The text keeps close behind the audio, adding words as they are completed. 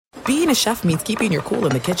being a chef means keeping your cool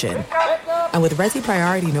in the kitchen. And with Resi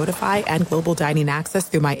Priority Notify and Global Dining Access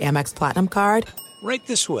through my Amex Platinum card, right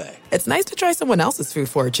this way. It's nice to try someone else's food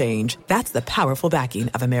for a change. That's the powerful backing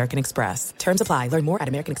of American Express. Terms apply. Learn more at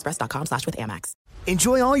americanexpress.com/withAmex.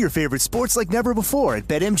 Enjoy all your favorite sports like never before at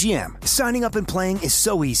BetMGM. Signing up and playing is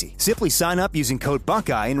so easy. Simply sign up using code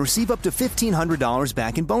Buckeye and receive up to $1,500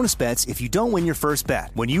 back in bonus bets if you don't win your first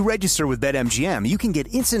bet. When you register with BetMGM, you can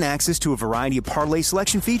get instant access to a variety of parlay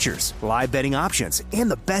selection features, live betting options,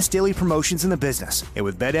 and the best daily promotions in the business. And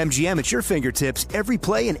with BetMGM at your fingertips, every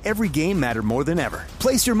play and every game matter more than ever.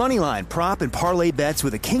 Place your moneyline, prop, and parlay bets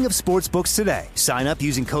with the king of sportsbooks today. Sign up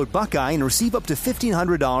using code Buckeye and receive up to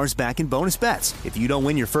 $1,500 back in bonus bets if you don't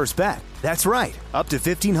win your first bet. That's right, up to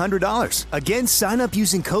 $1,500. Again, sign up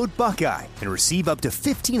using code Buckeye and receive up to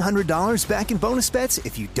 $1,500 back in bonus bets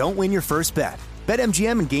if you don't win your first bet.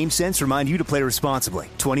 BetMGM and GameSense remind you to play responsibly.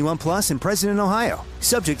 21 plus and present in Ohio.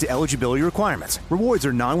 Subject to eligibility requirements. Rewards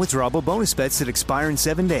are non-withdrawable bonus bets that expire in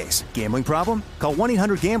 7 days. Gambling problem? Call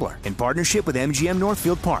 1-800-GAMBLER in partnership with MGM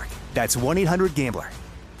Northfield Park. That's 1-800-GAMBLER.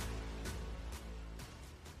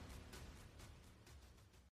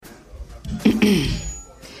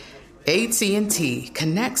 AT&T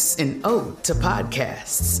connects an ode to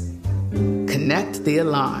podcasts. Connect the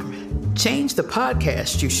alarm. Change the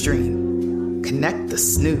podcast you stream. Connect the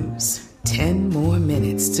snooze. 10 more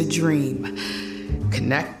minutes to dream.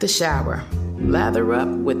 Connect the shower. Lather up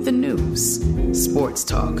with the news. Sports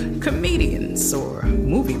talk, comedians, or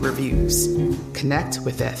movie reviews. Connect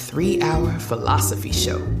with that 3-hour philosophy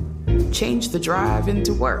show. Change the drive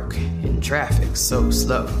into work in traffic so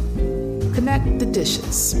slow. Connect the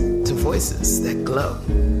dishes to voices that glow.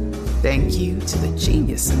 Thank you to the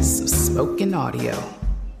geniuses of spoken audio.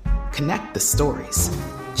 Connect the stories.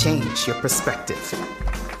 Change your perspective.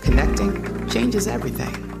 Connecting changes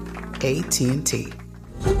everything. AT&T.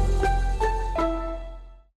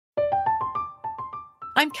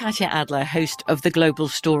 I'm Katya Adler, host of The Global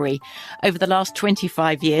Story. Over the last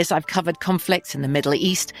 25 years, I've covered conflicts in the Middle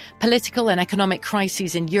East, political and economic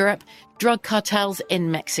crises in Europe, drug cartels in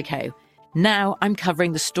Mexico. Now I'm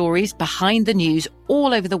covering the stories behind the news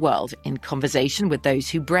all over the world in conversation with those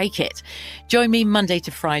who break it. Join me Monday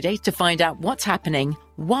to Friday to find out what's happening,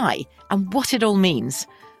 why, and what it all means.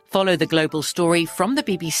 Follow The Global Story from the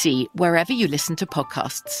BBC wherever you listen to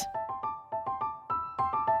podcasts.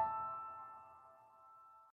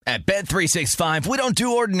 At Bet365, we don't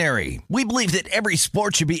do ordinary. We believe that every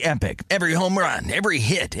sport should be epic. Every home run, every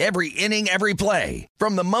hit, every inning, every play.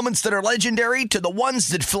 From the moments that are legendary to the ones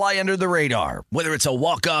that fly under the radar. Whether it's a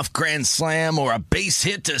walk-off grand slam or a base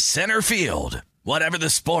hit to center field. Whatever the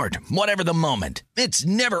sport, whatever the moment. It's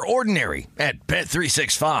never ordinary at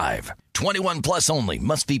Bet365. 21 plus only.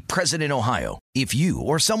 Must be present in Ohio. If you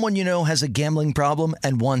or someone you know has a gambling problem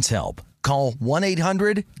and wants help, call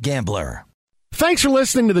 1-800-GAMBLER. Thanks for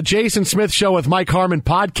listening to the Jason Smith Show with Mike Harmon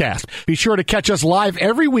podcast. Be sure to catch us live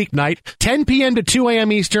every weeknight, 10 p.m. to 2 a.m.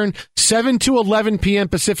 Eastern, 7 to 11 p.m.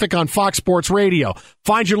 Pacific on Fox Sports Radio.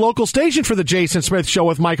 Find your local station for the Jason Smith Show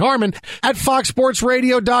with Mike Harmon at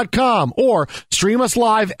foxsportsradio.com or stream us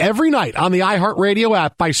live every night on the iHeartRadio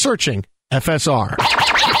app by searching FSR. Now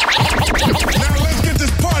let's get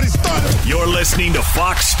this party started. You're listening to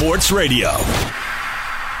Fox Sports Radio.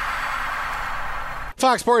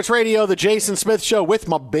 Fox Sports Radio, the Jason Smith Show with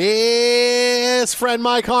my best friend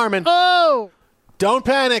Mike Harmon. Oh! Don't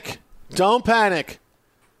panic. Don't panic.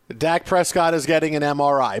 Dak Prescott is getting an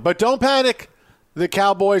MRI. But don't panic. The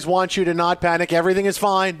Cowboys want you to not panic. Everything is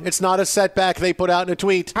fine. It's not a setback they put out in a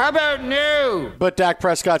tweet. How about no? But Dak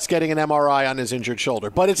Prescott's getting an MRI on his injured shoulder.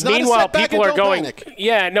 But it's not meanwhile, a setback. People are going. Panic.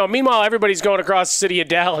 Yeah, no. Meanwhile, everybody's going across the city of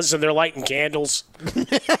Dallas and they're lighting candles.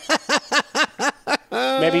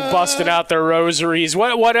 Maybe busting out their rosaries,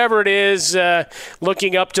 whatever it is,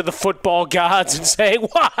 looking up to the football gods and saying,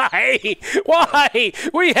 why? Why?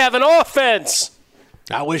 We have an offense.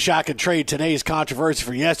 I wish I could trade today's controversy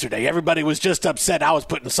for yesterday. Everybody was just upset I was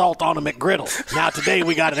putting salt on a McGriddle. Now today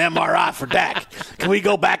we got an MRI for Dak. Can we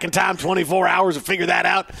go back in time 24 hours and figure that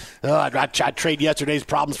out? I'd trade yesterday's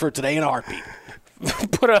problems for today in a heartbeat.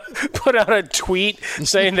 Put out a tweet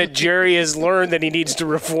saying that Jerry has learned that he needs to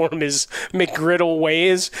reform his McGriddle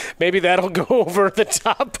ways. Maybe that'll go over the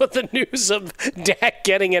top of the news of Dak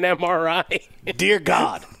getting an MRI. Dear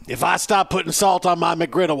God, if I stop putting salt on my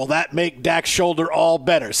McGriddle, will that make Dak's shoulder all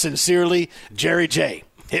better? Sincerely, Jerry J.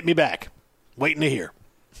 Hit me back. Waiting to hear.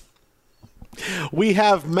 We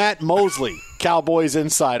have Matt Mosley, Cowboys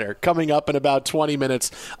insider, coming up in about 20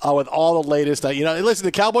 minutes with all the latest. Listen,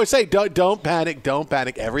 the Cowboys say, don't panic, don't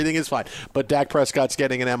panic. Everything is fine. But Dak Prescott's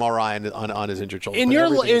getting an MRI on his injured shoulder. In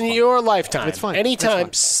your lifetime, it's fine. Anytime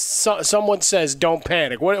it's someone says don't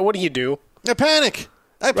panic, what do you do? I panic.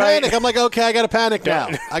 Right. I'm like, okay, I got to panic now.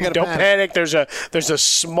 Don't panic. There's a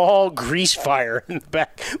small grease fire in the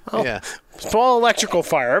back. Yeah. Small electrical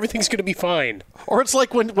fire. Everything's going to be fine. Or it's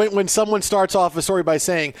like when someone starts off a story by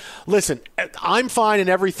saying, listen, I'm fine and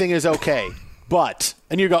everything is okay, but,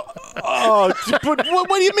 and you go, oh, but what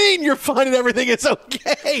do you mean you're fine and everything is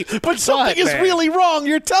okay? But something is really wrong.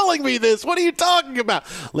 You're telling me this. What are you talking about?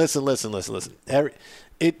 Listen. Look,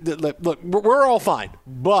 we're all fine,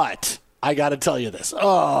 but I got to tell you this.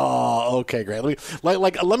 Oh, okay, great.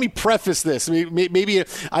 Let me preface this. Maybe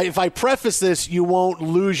if I preface this, you won't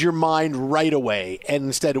lose your mind right away, and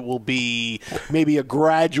instead it will be maybe a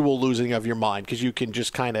gradual losing of your mind because you can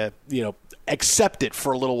just kind of, accept it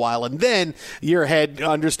for a little while, and then your head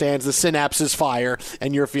understands the synapses fire,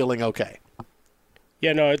 and you're feeling okay.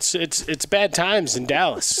 Yeah, no, it's bad times in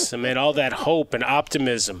Dallas. I mean, all that hope and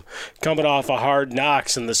optimism coming off of Hard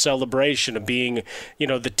Knocks and the celebration of being,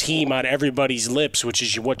 the team on everybody's lips, which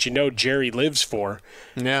is what Jerry lives for.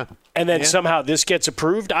 Yeah. And then somehow this gets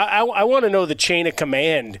approved. I want to know the chain of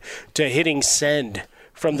command to hitting send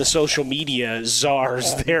from the social media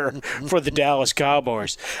czars there for the Dallas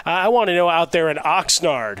Cowboys. I want to know out there in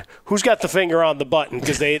Oxnard who's got the finger on the button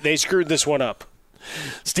because they screwed this one up.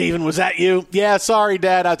 Steven, was that you? Yeah, sorry,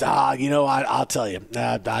 Dad. I'll tell you.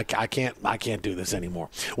 I can't do this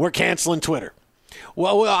anymore. We're canceling Twitter.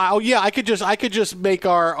 Well, I could just make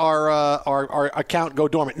our account go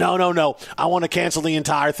dormant. No. I want to cancel the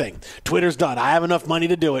entire thing. Twitter's done. I have enough money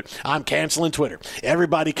to do it. I'm canceling Twitter.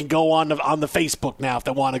 Everybody can go on the Facebook now if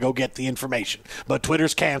they want to go get the information. But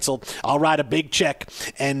Twitter's canceled. I'll write a big check,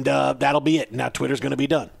 and that'll be it. Now Twitter's going to be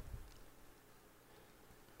done.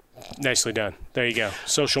 Nicely done. There you go.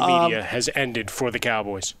 Social media has ended for the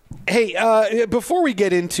Cowboys. Hey, before we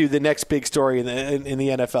get into the next big story in the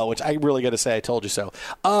NFL, which I really got to say, I told you so.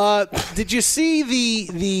 Did you see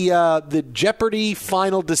the Jeopardy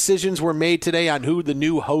final decisions were made today on who the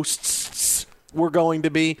new hosts were going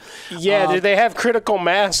to be? Yeah, did they have critical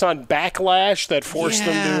mass on Backlash that forced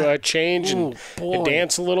them to change and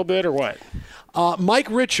dance a little bit, or what? Mike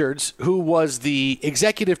Richards, who was the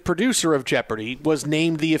executive producer of Jeopardy, was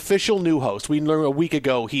named the official new host. We learned a week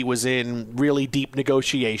ago he was in really deep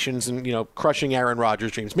negotiations and, crushing Aaron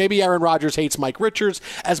Rodgers' dreams. Maybe Aaron Rodgers hates Mike Richards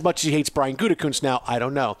as much as he hates Brian Gutekunst now. I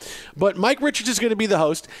don't know. But Mike Richards is going to be the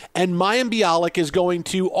host, and Mayim Bialik is going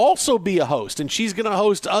to also be a host, and she's going to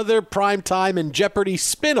host other primetime and Jeopardy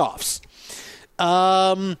spinoffs.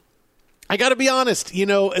 I got to be honest,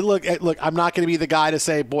 look, I'm not going to be the guy to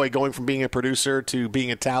say, boy, going from being a producer to being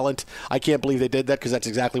a talent, I can't believe they did that because that's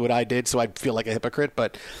exactly what I did, so I feel like a hypocrite.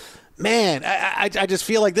 But, man, I just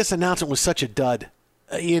feel like this announcement was such a dud.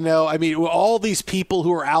 All these people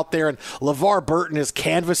who are out there, and LeVar Burton is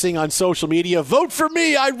canvassing on social media, vote for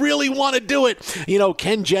me, I really want to do it.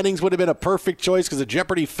 Ken Jennings would have been a perfect choice because the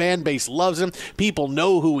Jeopardy fan base loves him. People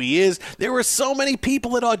know who he is. There were so many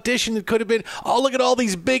people that auditioned that could have been, look at all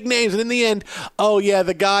these big names. And in the end,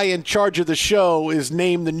 the guy in charge of the show is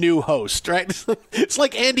named the new host, right? It's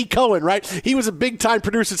like Andy Cohen, right? He was a big-time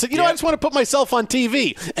producer and said, I just want to put myself on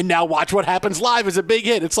TV. And now Watch What Happens Live is a big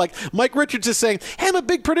hit. It's like Mike Richards is saying, hey, I'm a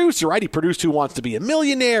big producer, right? He produced Who Wants to Be a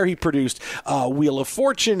Millionaire. He produced Wheel of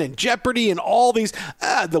Fortune and Jeopardy and all these.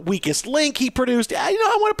 The Weakest Link he produced. I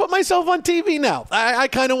want to put myself on TV now. I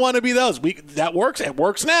kind of want to be those. That works. It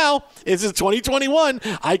works now. This is 2021.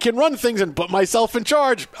 I can run things and put myself in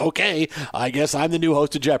charge. Okay, I guess I'm the new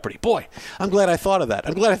host of Jeopardy. Boy, I'm glad I thought of that.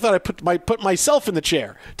 I'm glad I thought I put myself in the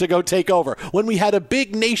chair to go take over when we had a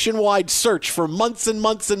big nationwide search for months and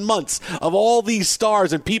months and months of all these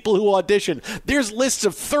stars and people who auditioned. There's lists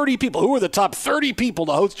of 30 people. Who are the top 30 people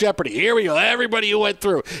to host Jeopardy? Here we go. Everybody who went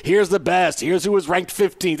through. Here's the best. Here's who was ranked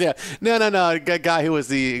 15th. Yeah. No. A guy who was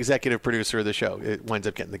the executive producer of the show winds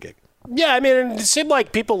up getting the gig. Yeah, it seemed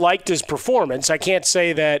like people liked his performance. I can't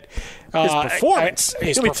say that... his performance?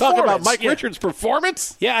 Can we talk about Mike Richards'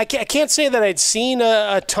 performance? Yeah, I can't say that I'd seen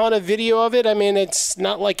a ton of video of it. It's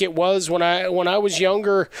not like it was when I was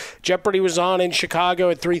younger. Jeopardy was on in Chicago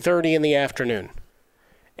at 3:30 in the afternoon.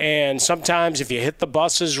 And sometimes if you hit the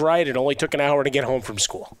buses right, it only took an hour to get home from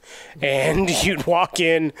school. And you'd walk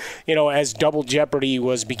in, as Double Jeopardy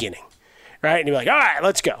was beginning. Right? And you're like, all right,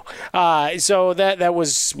 let's go. So that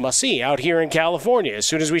was must-see out here in California. As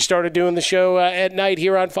soon as we started doing the show at night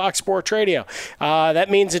here on Fox Sports Radio. That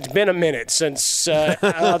means it's been a minute since,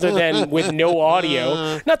 other than with no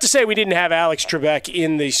audio. Not to say we didn't have Alex Trebek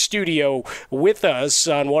in the studio with us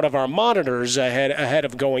on one of our monitors ahead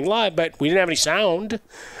of going live, but we didn't have any sound.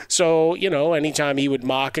 So, anytime he would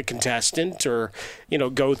mock a contestant or,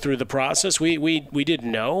 go through the process. We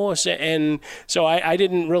didn't know, and so I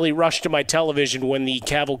didn't really rush to my television when the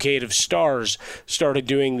cavalcade of stars started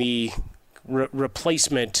doing the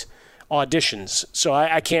replacement auditions. So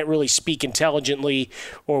I can't really speak intelligently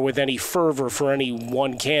or with any fervor for any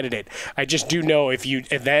one candidate. I just do know if you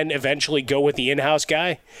then eventually go with the in-house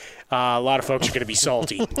guy, a lot of folks are going to be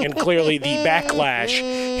salty. And clearly the backlash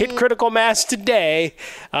hit critical mass today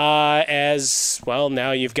as, well,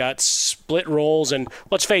 now you've got split roles. And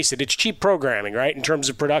let's face it, it's cheap programming, right, in terms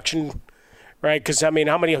of production, right? Because, how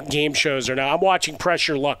many game shows are now? I'm watching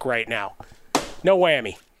Pressure Luck right now. No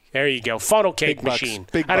whammy. There you go. Funnel cake machine.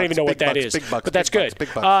 I don't even know what that is, but that's good.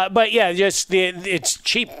 But yeah, it's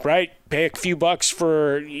cheap, right? Pay a few bucks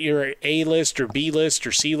for your A-list or B-list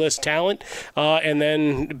or C-list talent, and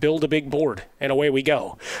then build a big board, and away we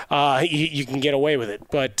go. You can get away with it.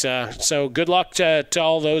 But so good luck to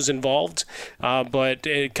all those involved, but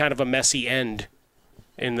kind of a messy end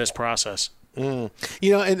in this process. And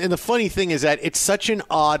the funny thing is that it's such an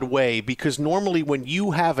odd way, because normally when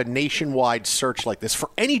you have a nationwide search like this for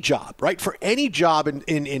any job, right, for any job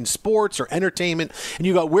in sports or entertainment, and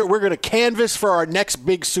you go, we're going to canvas for our next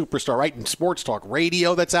big superstar, right, in sports talk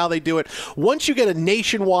radio, that's how they do it. Once you get a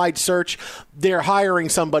nationwide search, they're hiring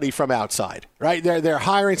somebody from outside, right? They're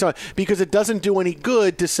hiring someone, because it doesn't do any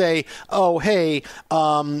good to say, oh, hey,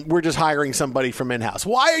 we're just hiring somebody from in-house.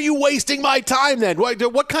 Why are you wasting my time then?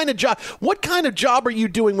 What kind of job are you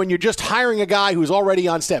doing when you're just hiring a guy who's already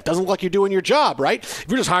on staff? Doesn't look like you're doing your job, right? If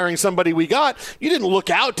you're just hiring somebody we got, you didn't look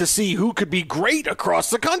out to see who could be great across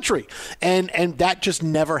the country. And that just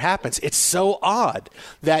never happens. It's so odd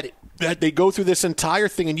that they go through this entire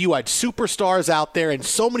thing, and you had superstars out there and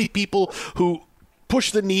so many people who push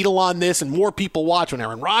the needle on this, and more people watch when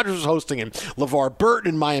Aaron Rodgers was hosting and LeVar Burton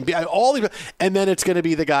and Miami, and then it's going to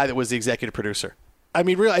be the guy that was the executive producer. I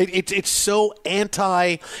mean, really, it's so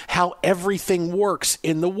anti how everything works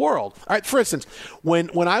in the world. All right, for instance, when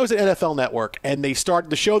I was at NFL Network and they started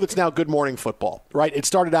the show that's now Good Morning Football, right? It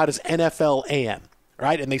started out as NFL AM,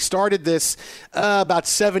 right? And they started this about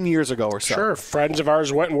 7 years ago or so. Sure, friends of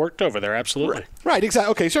ours went and worked over there, absolutely. Right,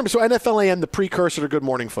 exactly. Okay, so NFL AM, the precursor to Good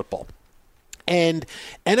Morning Football. And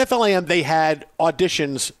NFL AM, they had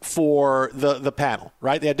auditions for the panel,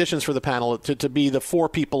 right? The auditions for the panel to be the 4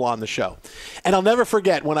 people on the show. And I'll never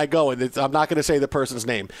forget when I go, and I'm not going to say the person's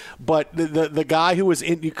name, but the guy who was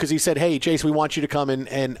in, because he said, hey, Jason, we want you to come in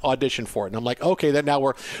and audition for it. And I'm like, okay, then now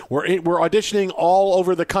we're auditioning all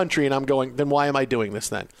over the country. And I'm going, then why am I doing this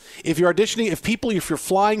then? If you're auditioning, if you're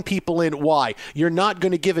flying people in, why? You're not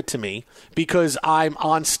going to give it to me because I'm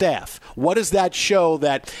on staff. What does that show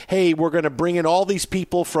that, hey, we're going to bring in all these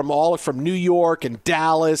people from New York and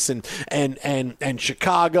Dallas and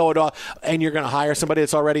Chicago and you're going to hire somebody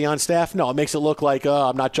that's already on staff? No, it makes it look like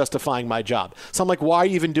I'm not justifying my job. So I'm like, why are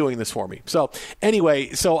you even doing this for me? So anyway,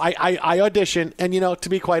 I auditioned, and to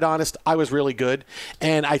be quite honest, I was really good,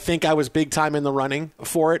 and I think I was big time in the running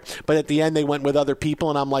for it. But at the end, they went with other people,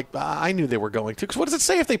 and I'm like, I knew they were going to. Because what does it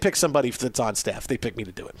say if they pick somebody that's on staff? They pick me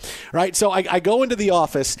to do it, right? So I go into the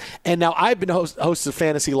office, and now I've been host of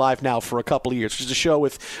Fantasy Live now for a couple of years, which is a show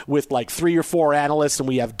with like 3 or 4 analysts, and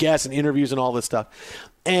we have guests and interviews and all this stuff.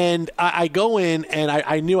 And I go in, and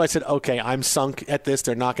I knew, I said, okay, I'm sunk at this.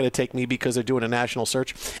 They're not going to take me because they're doing a national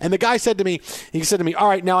search. And the guy said to me, all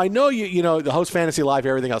right, now I know you know the host Fantasy Live,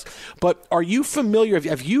 everything else, but are you familiar,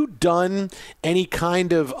 have you done any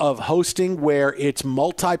kind of hosting where it's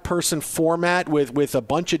multi-person format with a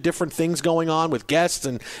bunch of different things going on with guests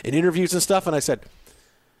and interviews and stuff? And I said,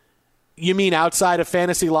 you mean outside of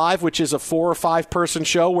Fantasy Live, which is a 4 or 5 person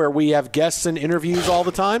show where we have guests and interviews all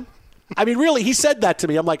the time? I mean, really, he said that to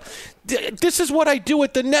me. I'm like, this is what I do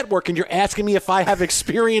at the network, and you're asking me if I have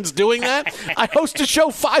experience doing that? I host a show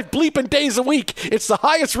 5 bleeping days a week. It's the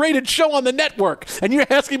highest rated show on the network, and you're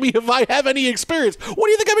asking me if I have any experience. What do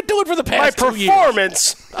you think I've been doing for the past 2 years? My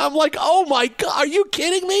performance. I'm like, oh my God, are you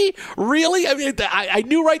kidding me? Really? I mean, I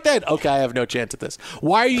knew right then, okay, I have no chance at this.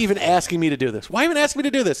 Why are you even asking me to do this? Why even ask me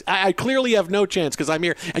to do this? I clearly have no chance because I'm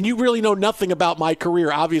here, and you really know nothing about my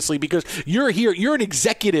career, obviously, because you're here. You're an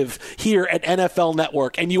executive here at NFL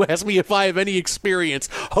Network, and you ask me if I have any experience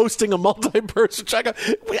hosting a multi-person checkup.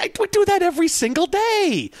 I do that every single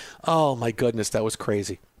day. Oh my goodness, that was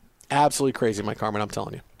crazy. Absolutely crazy, Mike Harmon, I'm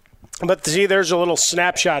telling you. But see, there's a little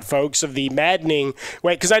snapshot, folks, of the maddening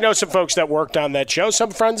way, because I know some folks that worked on that show. Some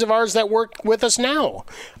friends of ours that work with us now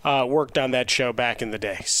worked on that show back in the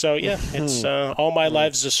day. So, yeah, it's All My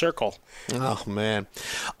Life's a Circle. Oh, man.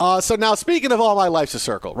 So now, speaking of All My Life's a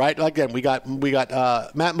Circle, right? Again, we got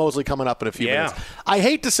Matt Mosley coming up in a few minutes. I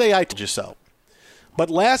hate to say I told you so, But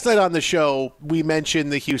last night on the show, we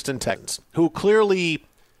mentioned the Houston Texans, who clearly,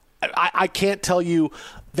 I can't tell you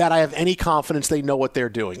that I have any confidence they know what they're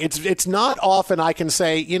doing. It's not often I can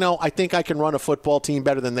say, I think I can run a football team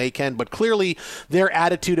better than they can, but clearly their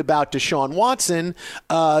attitude about Deshaun Watson,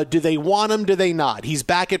 do they want him, do they not? He's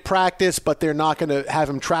back at practice, but they're not going to have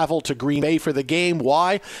him travel to Green Bay for the game.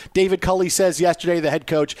 Why? David Culley says yesterday, the head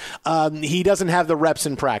coach, he doesn't have the reps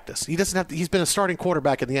in practice. He's been a starting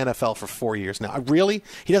quarterback in the NFL for 4 years now. Really?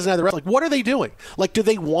 He doesn't have the reps? Like, what are they doing? Like, do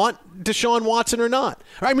they want Deshaun Watson or not?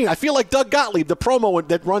 I mean, I feel like Doug Gottlieb, the promo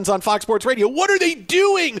that runs on Fox Sports Radio. What are they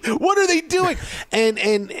doing? What are they doing?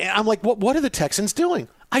 And I'm like, what are the Texans doing?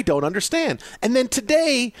 I don't understand. And then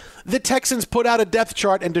today, the Texans put out a depth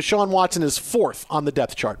chart, and Deshaun Watson is 4th on the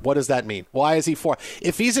depth chart. What does that mean? Why is he 4th?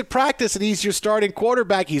 If he's at practice and he's your starting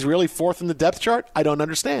quarterback, he's really 4th in the depth chart? I don't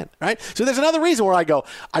understand, right? So there's another reason where I go,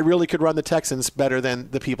 I really could run the Texans better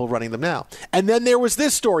than the people running them now. And then there was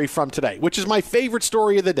this story from today, which is my favorite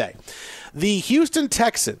story of the day. The Houston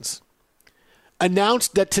Texans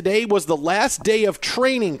announced that today was the last day of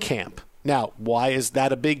training camp. Now, why is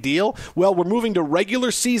that a big deal? Well, we're moving to regular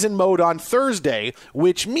season mode on Thursday,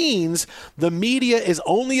 which means the media is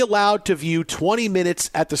only allowed to view 20 minutes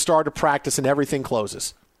at the start of practice and everything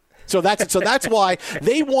closes. So that's why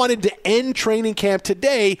they wanted to end training camp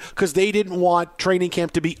today, because they didn't want training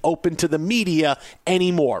camp to be open to the media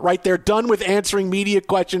anymore, right? They're done with answering media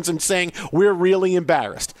questions and saying we're really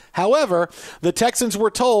embarrassed. However, the Texans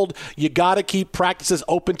were told you got to keep practices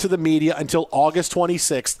open to the media until August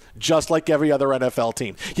 26th, just like every other NFL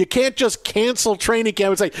team. You can't just cancel training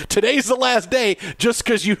camp and say today's the last day just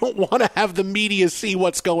because you don't want to have the media see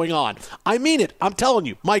what's going on. I mean it. I'm telling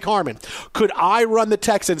you, Mike Harmon, could I run the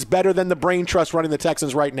Texans better than the brain trust running the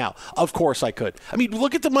Texans right now? Of course I could. I mean,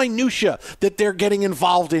 look at the minutia that they're getting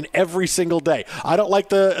involved in every single day. I don't like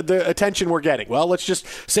the attention we're getting. Well, let's just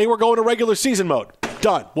say we're going to regular season mode.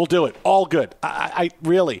 Done. We'll do it. All good. I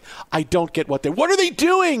really don't get what are they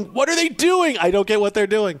doing? What are they doing? I don't get what they're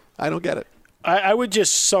doing. I don't get it. I would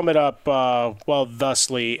just sum it up,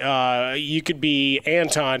 thusly. You could be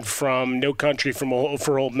Anton from No Country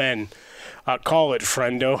for Old Men. Call it,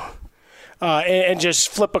 friendo. And just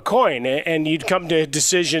flip a coin, and you'd come to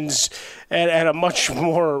decisions at a much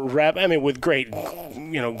more with great,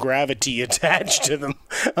 gravity attached to them,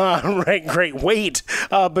 right? Great weight,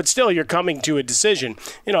 but still, you're coming to a decision.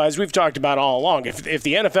 As we've talked about all along, if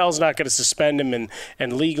the NFL's not going to suspend him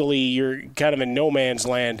and legally you're kind of in no man's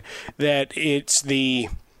land, that it's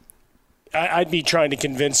I'd be trying to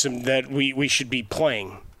convince him that we should be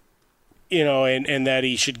playing. And that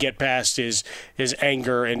he should get past his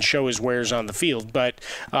anger and show his wares on the field. But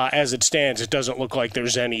as it stands, it doesn't look like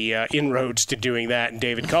there's any inroads to doing that. And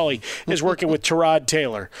David Culley is working with Tyrod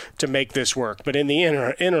Taylor to make this work. But in the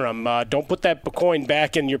interim, don't put that coin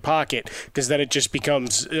back in your pocket, because then it just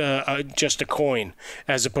becomes just a coin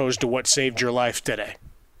as opposed to what saved your life today.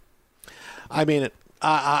 I mean it.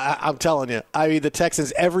 I'm telling you. I mean, the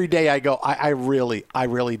Texans, every day I go, I really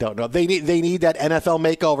don't know. They need that NFL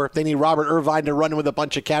makeover. They need Robert Irvine to run with a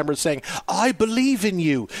bunch of cameras saying, I believe in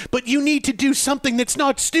you, but you need to do something that's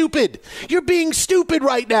not stupid. You're being stupid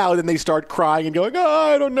right now. And then they start crying and going,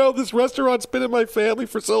 I don't know. This restaurant's been in my family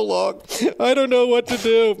for so long. I don't know what to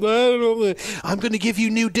do. I don't know. I'm going to give you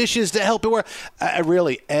new dishes to help it work.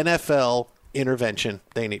 Really, NFL intervention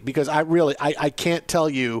they need, because I can't tell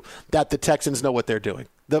you that the Texans know what they're doing.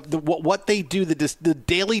 What they do, the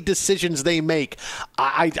daily decisions they make,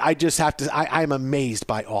 I just have to. I'm amazed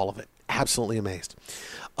by all of it. Absolutely amazed.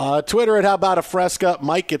 Twitter at How About a Fresca.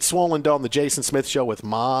 Mike gets Swollen Dome, the Jason Smith Show with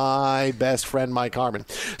my best friend Mike Harmon.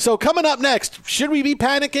 So coming up next, should we be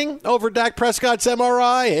panicking over Dak Prescott's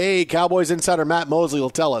MRI? Hey, Cowboys insider Matt Mosley will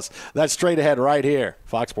tell us. That's straight ahead right here,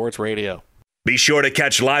 Fox Sports Radio. Be sure to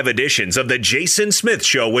catch live editions of The Jason Smith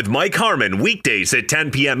Show with Mike Harmon weekdays at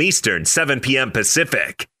 10 p.m. Eastern, 7 p.m.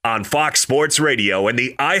 Pacific on Fox Sports Radio and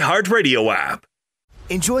the iHeartRadio app.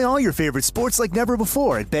 Enjoy all your favorite sports like never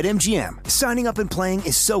before at BetMGM. Signing up and playing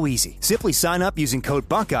is so easy. Simply sign up using code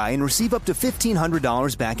Buckeye and receive up to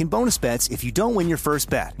 $1,500 back in bonus bets if you don't win your first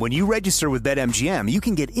bet. When you register with BetMGM, you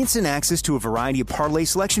can get instant access to a variety of parlay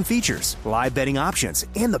selection features, live betting options,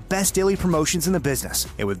 and the best daily promotions in the business.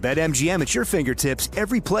 And with BetMGM at your fingertips,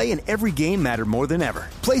 every play and every game matter more than ever.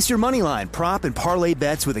 Place your moneyline, prop, and parlay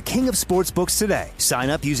bets with the king of sportsbooks today. Sign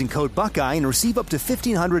up using code Buckeye and receive up to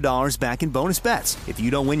 $1,500 back in bonus bets if you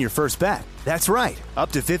don't win your first bet. That's right,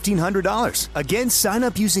 up to $1,500. Again, sign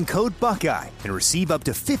up using code Buckeye and receive up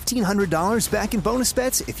to $1,500 back in bonus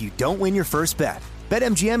bets if you don't win your first bet.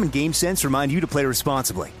 BetMGM and GameSense remind you to play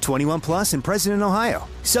responsibly. 21 plus and present in Ohio.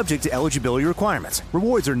 Subject to eligibility requirements.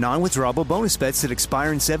 Rewards are non-withdrawable bonus bets that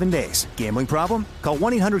expire in 7 days. Gambling problem? Call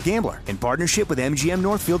 1-800-GAMBLER in partnership with MGM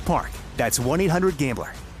Northfield Park. That's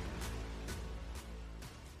 1-800-GAMBLER.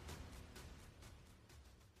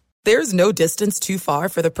 There's no distance too far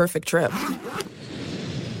for the perfect trip.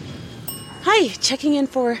 Hi, checking in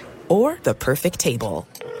for... Or the perfect table.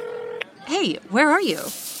 Hey, where are you?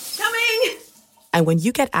 Coming! And when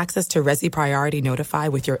you get access to Resi Priority Notify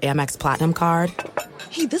with your Amex Platinum card...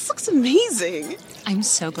 Hey, this looks amazing. I'm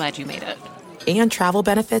so glad you made it. And travel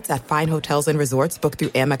benefits at fine hotels and resorts booked through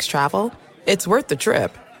Amex Travel, it's worth the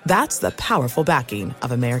trip. That's the powerful backing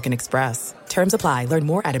of American Express. Terms apply. Learn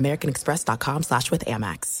more at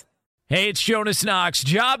americanexpress.com/withAmex. Hey, it's Jonas Knox.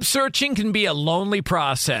 Job searching can be a lonely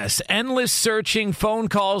process. Endless searching, phone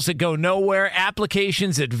calls that go nowhere,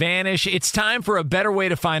 applications that vanish. It's time for a better way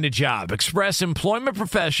to find a job. Express Employment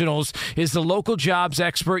Professionals is the local jobs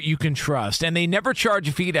expert you can trust, and they never charge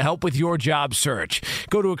a fee to help with your job search.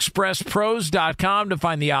 Go to expresspros.com to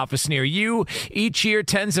find the office near you. Each year,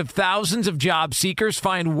 tens of thousands of job seekers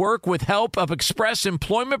find work with help of Express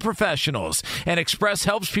Employment Professionals, and Express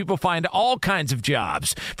helps people find all kinds of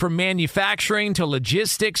jobs, from manufacturing to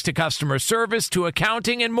logistics to customer service to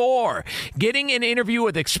accounting and more. Getting an interview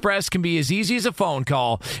with Express can be as easy as a phone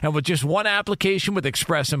call, and with just one application with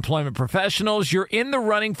Express Employment Professionals, you're in the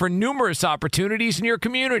running for numerous opportunities in your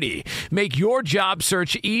community. Make your job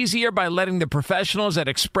search easier by letting the professionals at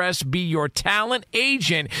Express be your talent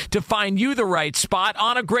agent to find you the right spot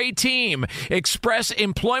on a great team. Express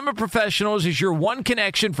Employment Professionals is your one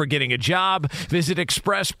connection for getting a job. Visit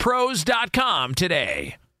expresspros.com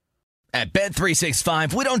today. At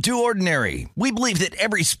Bet365, we don't do ordinary. We believe that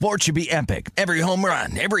every sport should be epic. Every home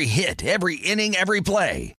run, every hit, every inning, every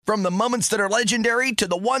play. From the moments that are legendary to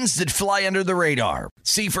the ones that fly under the radar.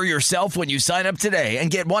 See for yourself when you sign up today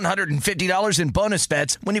and get $150 in bonus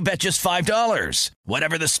bets when you bet just $5.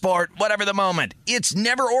 Whatever the sport, whatever the moment, it's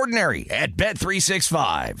never ordinary at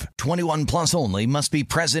Bet365. 21 plus only. Must be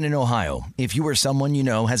present in Ohio. If you or someone you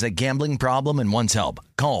know has a gambling problem and wants help,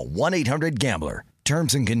 call 1-800-GAMBLER.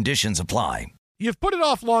 Terms and conditions apply. You've put it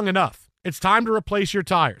off long enough. It's time to replace your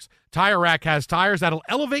tires. Tire Rack has tires that'll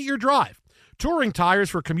elevate your drive. Touring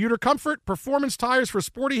tires for commuter comfort, performance tires for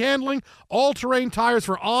sporty handling, all-terrain tires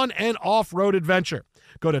for on- and off-road adventure.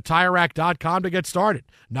 Go to TireRack.com to get started.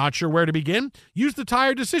 Not sure where to begin? Use the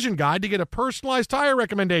Tire Decision Guide to get a personalized tire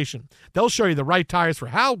recommendation. They'll show you the right tires for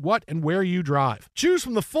how, what, and where you drive. Choose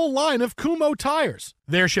from the full line of Kumho tires.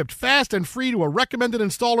 They're shipped fast and free to a recommended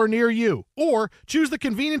installer near you. Or choose the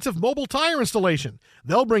convenience of mobile tire installation.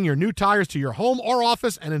 They'll bring your new tires to your home or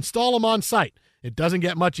office and install them on site. It doesn't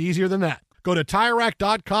get much easier than that. Go to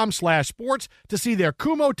TireRack.com/sports to see their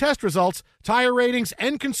Kumho test results, tire ratings,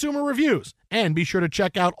 and consumer reviews. And be sure to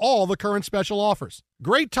check out all the current special offers.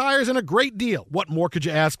 Great tires and a great deal. What more could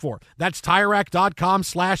you ask for? That's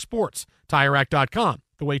TireRack.com/sports. TireRack.com,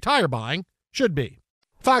 the way tire buying should be.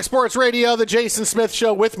 Fox Sports Radio, the Jason Smith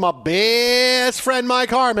Show with my best friend Mike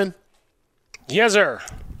Harmon. Yes, sir.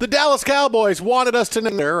 The Dallas Cowboys wanted us to know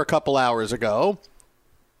there a couple hours ago.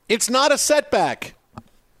 It's not a setback.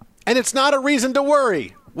 And it's not a reason to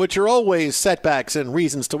worry, which are always setbacks and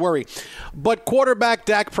reasons to worry. But quarterback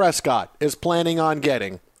Dak Prescott is planning on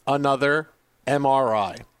getting another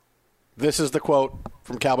MRI. This is the quote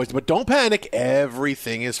from Cowboys. But don't panic.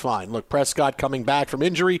 Everything is fine. Look, Prescott coming back from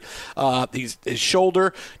injury. His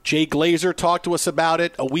shoulder. Jay Glazer talked to us about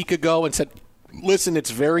it a week ago and said, listen,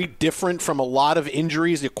 it's very different from a lot of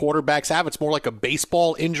injuries the quarterbacks have. It's more like a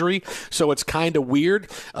baseball injury, so it's kind of weird.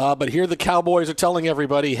 But here the Cowboys are telling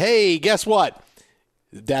everybody, hey, guess what?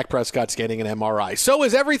 Dak Prescott's getting an MRI. So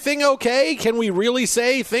is everything okay? Can we really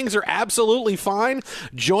say things are absolutely fine?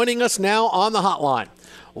 Joining us now on the hotline,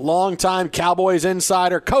 longtime Cowboys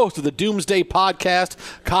insider, host of the Doomsday Podcast,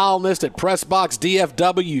 columnist at PressBox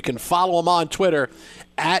DFW. You can follow him on Twitter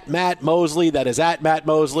at Matt Mosley. That is at Matt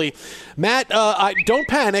Mosley. Matt, don't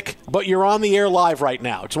panic, but you're on the air live right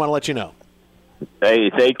now. Just want to let you know. Hey,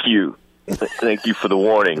 thank you. Thank you for the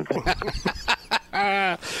warning.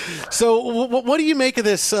 So what do you make of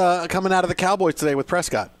this coming out of the Cowboys today with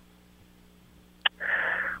Prescott?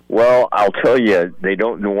 Well, I'll tell you, they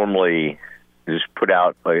don't normally just put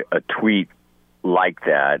out a tweet like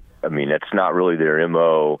that. I mean, that's not really their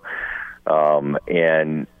MO.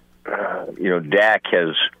 Dak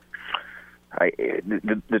has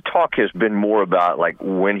the talk has been more about like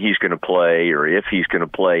when he's going to play or if he's going to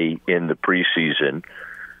play in the preseason.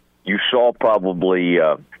 You saw probably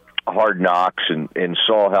Hard Knocks and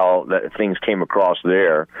saw how that things came across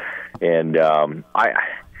there, and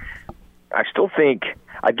still think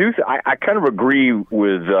I kind of agree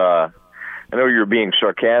with. I know you're being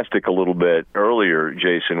sarcastic a little bit earlier,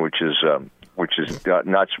 Jason, which is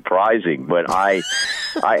not surprising. But I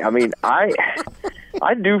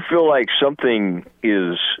do feel like something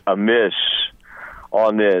is amiss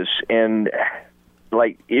on this, and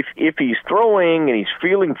like if he's throwing and he's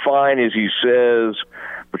feeling fine as he says,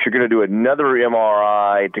 but you're going to do another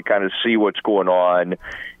MRI to kind of see what's going on,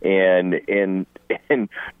 and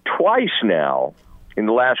twice now in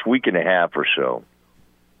the last week and a half or so,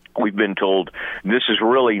 we've been told this is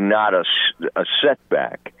really not a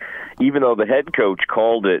setback, even though the head coach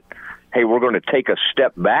called it, hey, we're going to take a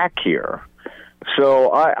step back here.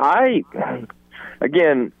 So I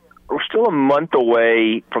again, we're still a month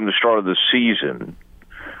away from the start of the season,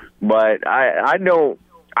 but I don't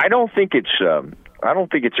think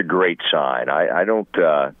it's a great sign. I don't.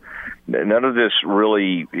 None of this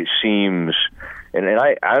really seems, and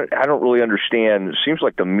I don't really understand. It seems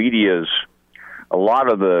like the media's, a lot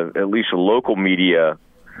of at least the local media,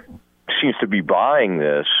 seems to be buying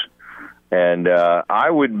this, and I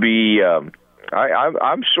would be.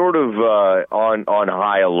 I'm sort of on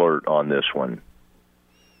high alert on this one.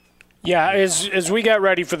 Yeah, as we got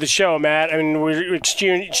ready for the show, Matt, I mean, we're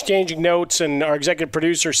exchanging notes, and our executive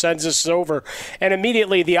producer sends us over, and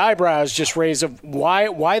immediately the eyebrows just raise of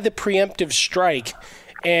why the preemptive strike,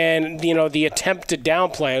 and the attempt to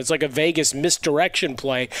downplay. It's like a Vegas misdirection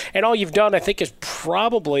play, and all you've done, I think, is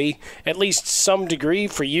probably at least some degree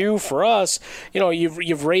for you, for us.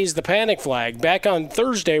 You've raised the panic flag. Back on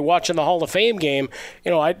Thursday, watching the Hall of Fame game,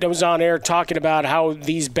 I was on air talking about how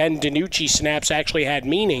these Ben DiNucci snaps actually had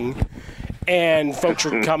meaning. And folks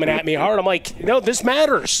were coming at me hard. I'm like, no, this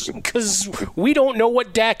matters because we don't know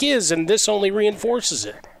what Dak is, and this only reinforces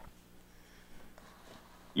it.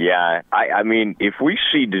 Yeah, I mean, if we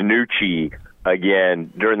see DiNucci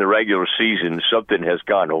again during the regular season, something has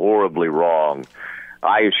gone horribly wrong.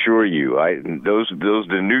 I assure you, those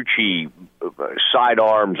DiNucci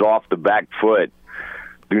sidearms off the back foot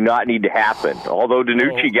do not need to happen. Although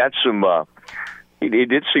DiNucci got some, he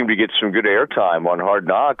did seem to get some good airtime on Hard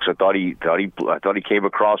Knocks. I thought he came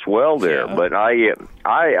across well there. Yeah. But I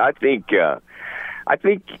think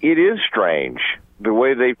it is strange the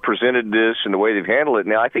way they've presented this and the way they've handled it.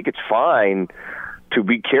 Now, I think it's fine to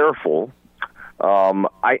be careful.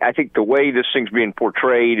 I think the way this thing's being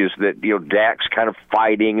portrayed is that, Dak's kind of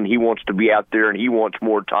fighting and he wants to be out there and he wants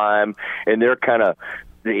more time, and they're kind of,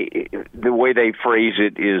 the way they phrase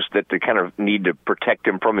it is that they kind of need to protect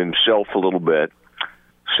him from himself a little bit.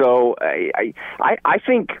 So I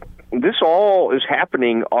think this all is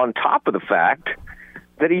happening on top of the fact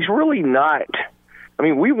that he's really not, I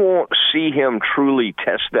mean, we won't see him truly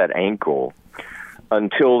test that ankle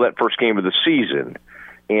until that first game of the season.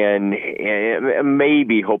 And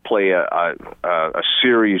maybe he'll play a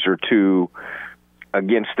series or two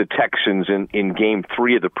against the Texans in Game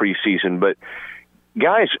 3 of the preseason. But,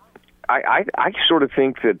 guys, I sort of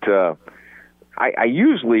think that I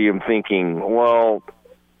usually am thinking, well,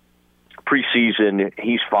 preseason,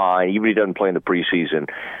 he's fine, even if he doesn't play in the preseason.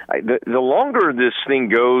 The longer this thing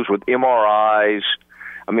goes with MRIs,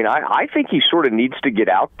 I mean, I think he sort of needs to get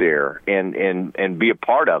out there and be a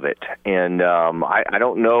part of it. And I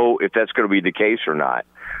don't know if that's going to be the case or not.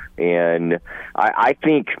 And I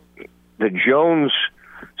think the Jones,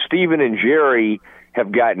 Stephen, and Jerry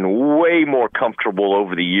have gotten way more comfortable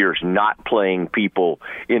over the years not playing people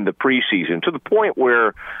in the preseason, to the point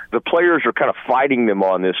where the players are kind of fighting them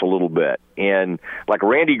on this a little bit. And like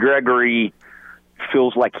Randy Gregory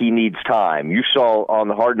feels like he needs time. You saw on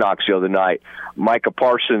the Hard Knocks the other night, Micah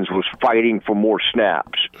Parsons was fighting for more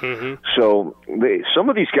snaps. Mm-hmm. So some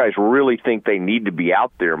of these guys really think they need to be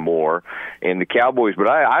out there more, and the Cowboys. But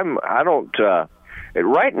I don't.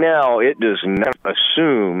 Right now, it does not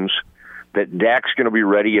assumes that Dak's going to be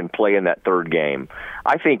ready and play in that third game.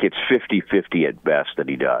 I think it's 50-50 at best that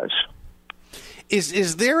he does.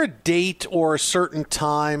 Is there a date or a certain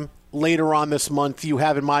time later on this month you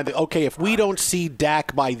have in mind that, okay, if we don't see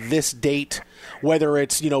Dak by this date, whether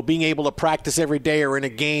it's, being able to practice every day or in a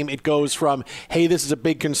game, it goes from, hey, this is a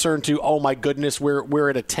big concern to, oh my goodness, we're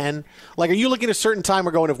at a 10? Like, are you looking at a certain time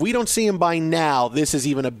or going, if we don't see him by now, this is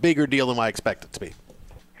even a bigger deal than I expect it to be?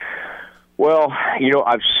 Well,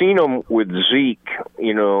 I've seen him with Zeke,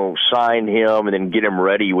 sign him and then get him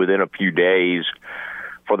ready within a few days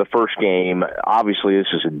for the first game. Obviously, this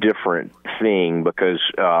is a different thing because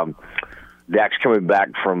Dak's coming back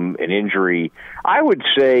from an injury. I would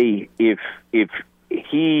say if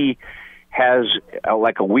he has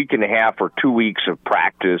like a week and a half or 2 weeks of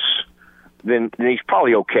practice, then he's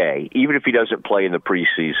probably okay, even if he doesn't play in the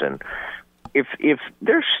preseason. if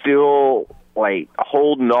they're still like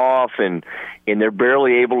holding off and they're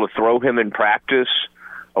barely able to throw him in practice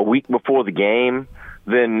a week before the game,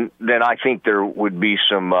 then I think there would be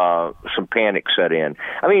some panic set in.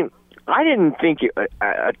 I mean, I didn't think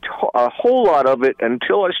a whole lot of it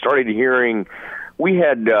until I started hearing. We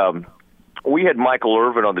had Michael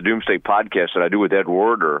Irvin on the Doomsday podcast that I do with Ed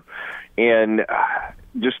Werder, and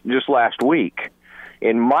just last week,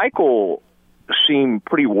 and Michael seemed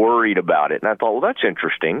pretty worried about it, and I thought, well, that's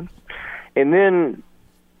interesting. And then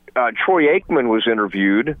Troy Aikman was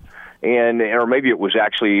interviewed, or maybe it was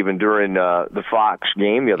actually even during the Fox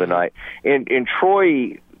game the other night, and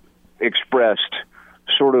Troy expressed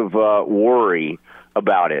sort of worry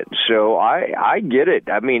about it. So I get it.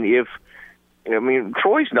 I mean,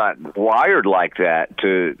 Troy's not wired like that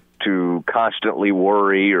to constantly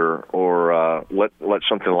worry or let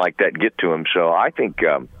something like that get to him. So I think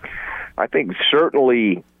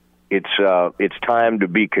certainly it's time to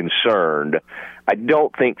be concerned. I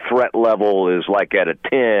don't think threat level is like at a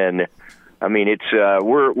 10. I mean, it's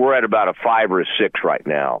we're at about a 5 or a 6 right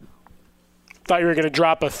now. Thought you were going to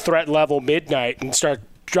drop a threat level midnight and start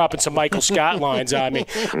dropping some Michael Scott lines on me.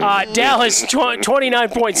 Dallas,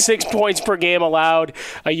 29.6 points per game allowed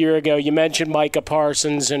a year ago. You mentioned Micah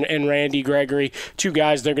Parsons and Randy Gregory, two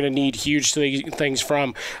guys they're going to need huge things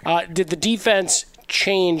from. Did the defense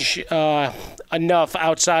change enough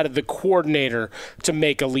outside of the coordinator to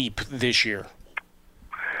make a leap this year?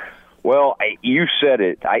 Well, you said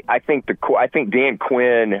it. I think Dan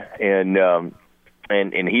Quinn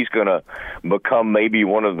and he's going to become maybe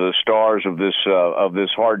one of the stars of this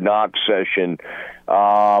Hard Knocks session.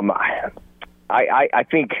 I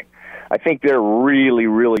think they're really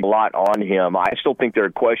a lot on him. I still think there are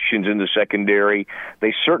questions in the secondary.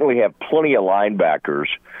 They certainly have plenty of linebackers.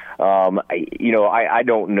 I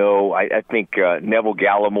don't know. I think Neville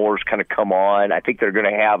Gallimore's kind of come on. I think they're going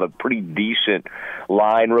to have a pretty decent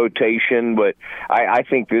line rotation, but I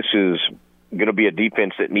think this is going to be a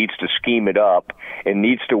defense that needs to scheme it up and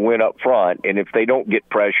needs to win up front. And if they don't get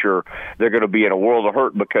pressure, they're going to be in a world of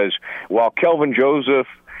hurt, because while Kelvin Joseph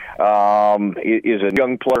is a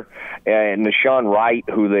young player, and Nashawn Wright,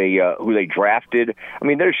 who they drafted, I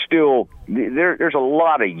mean, there's a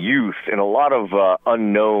lot of youth and a lot of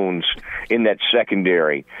unknowns in that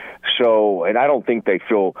secondary. So, and I don't think they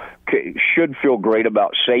should feel great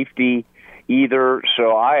about safety either.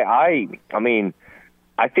 So I mean,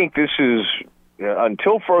 I think this is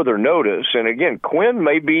until further notice. And again, Quinn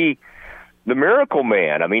may be the miracle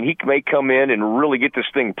man. I mean, he may come in and really get this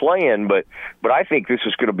thing playing, but I think this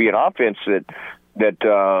is going to be an offense that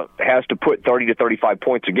has to put 30 to 35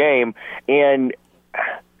 points a game, and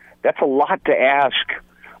that's a lot to ask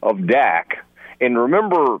of Dak. And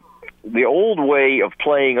remember, the old way of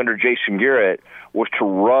playing under Jason Garrett was to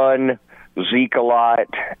run Zeke a lot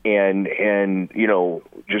and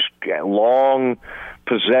just long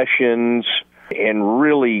possessions and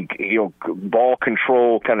really, ball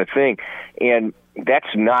control kind of thing. And that's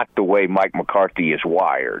not the way Mike McCarthy is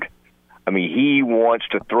wired. I mean, he wants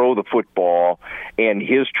to throw the football, and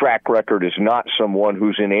his track record is not someone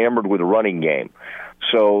who's enamored with a running game.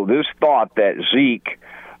 So this thought that Zeke,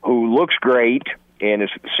 who looks great and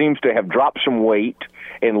seems to have dropped some weight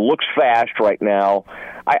and looks fast right now,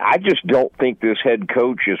 I just don't think this head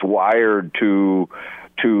coach is wired to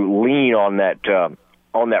lean on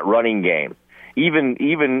that running game.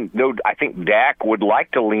 Even though I think Dak would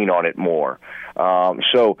like to lean on it more.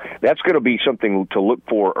 So that's going to be something to look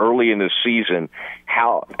for early in the season.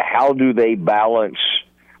 How do they balance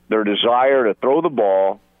their desire to throw the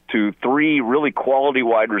ball to three really quality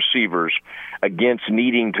wide receivers against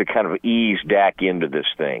needing to kind of ease Dak into this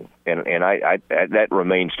thing? And I that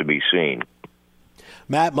remains to be seen.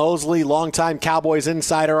 Matt Mosley, longtime Cowboys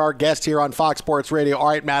insider, our guest here on Fox Sports Radio. All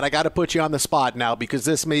right, Matt, I got to put you on the spot now, because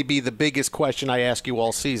this may be the biggest question I ask you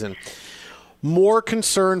all season. More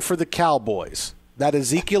concern for the Cowboys that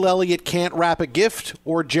Ezekiel Elliott can't wrap a gift,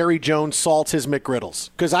 or Jerry Jones salts his McGriddles?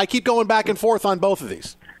 Because I keep going back and forth on both of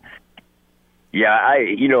these. Yeah,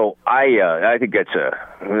 I think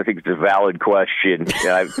it's a valid question.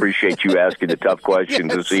 I appreciate you asking the tough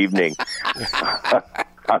questions this evening.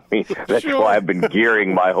 I mean, that's why I've been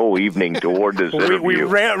gearing my whole evening toward this interview. We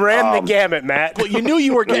ran the gamut, Matt. Well, you knew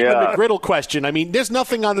you were getting the McGriddle question. I mean, there's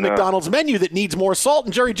nothing on the McDonald's menu that needs more salt,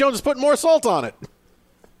 and Jerry Jones is putting more salt on it.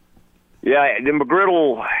 Yeah, the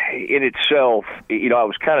McGriddle in itself, I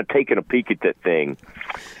was kind of taking a peek at that thing,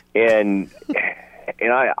 and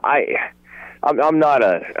I'm not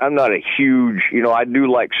a huge, I do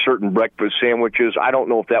like certain breakfast sandwiches. I don't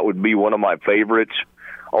know if that would be one of my favorites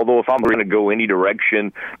Although if I'm going to go any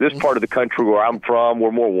direction, this part of the country where I'm from,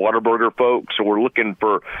 we're more Whataburger folks, so we're looking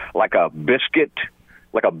for like a biscuit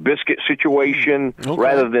situation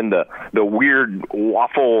rather than the weird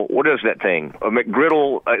waffle. What is that thing? A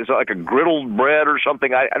McGriddle? Is it like a griddled bread or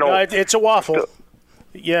something? I don't. No, it's a waffle.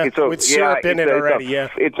 With syrup in it already.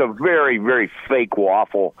 It's a very, very fake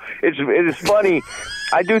waffle. It's funny.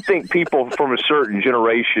 I do think people from a certain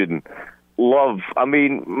generation love. I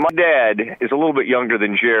mean, my dad is a little bit younger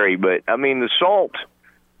than Jerry, but I mean the salt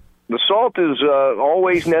is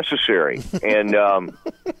always necessary, and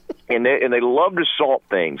they love to salt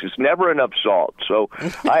things. It's never enough salt. So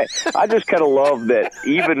I just kind of love that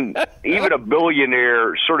even a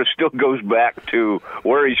billionaire sort of still goes back to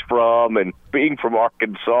where he's from and being from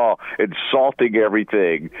Arkansas and salting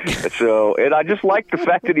everything. So, and I just like the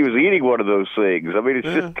fact that he was eating one of those things. I mean, it's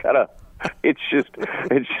just kind of. It's just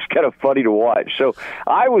kind of funny to watch. So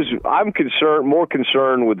I'm more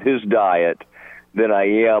concerned with his diet than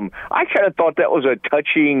I am. I kind of thought that was a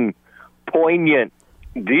touching, poignant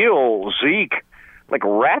deal. Zeke, like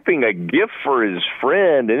wrapping a gift for his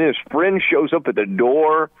friend, and his friend shows up at the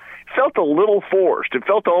door. It felt a little forced. It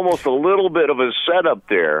felt almost a little bit of a setup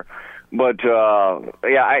there. But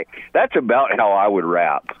that's about how I would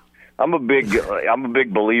wrap. I'm a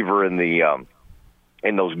big believer in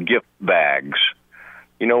in those gift bags,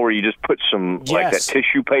 where you just put some like that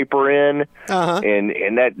tissue paper in,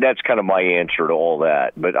 and that's kind of my answer to all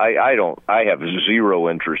that. But I have zero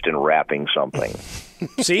interest in wrapping something.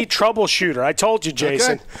 See, troubleshooter. I told you,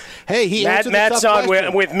 Jason. Okay. Hey, Matt's on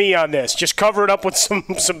with me on this. Just cover it up with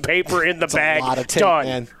some paper in the bag. A lot of tape, Done.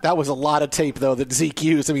 man. That was a lot of tape, though, that Zeke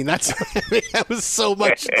used. I mean, that was so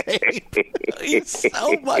much tape.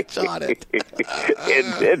 So much on it.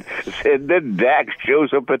 and then Dax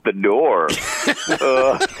shows up at the door.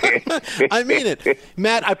 I mean it.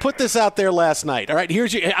 Matt, I put this out there last night. All right,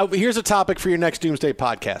 here's a topic for your next Doomsday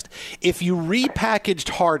podcast. If you repackaged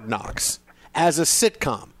Hard Knocks as a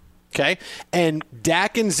sitcom, okay, and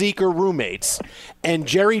Dak and Zeke are roommates, and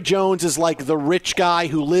Jerry Jones is like the rich guy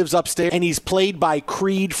who lives upstairs, and he's played by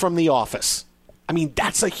Creed from The Office. I mean,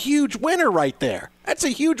 that's a huge winner right there. That's a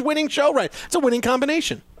huge winning show, right? It's a winning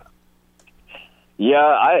combination. Yeah,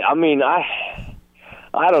 I mean, I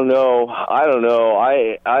don't know.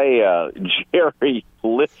 Jerry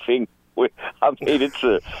living with, I mean,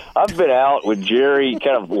 I've been out with Jerry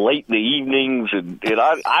kind of late in the evenings, and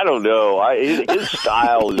I don't know. His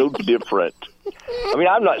style is so different. I mean,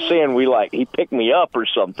 I'm not saying he picked me up or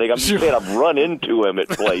something. I'm just saying I've run into him at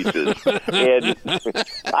places, and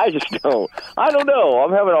I don't know.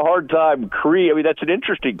 I'm having a hard time I mean, that's an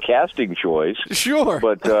interesting casting choice. Sure.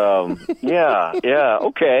 But, yeah,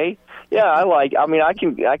 okay. Yeah, I mean, I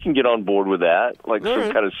can get on board with that. Like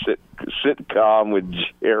some kind of sitcom with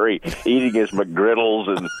Jerry eating his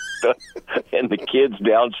McGriddles and the kids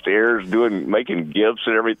downstairs making gifts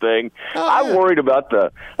and everything. I'm worried about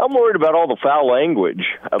all the foul language.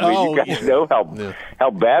 I mean, you guys know how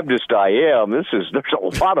Baptist I am. There's a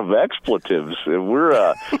lot of expletives. And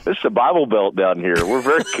this is a Bible Belt down here. We're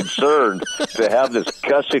very concerned to have this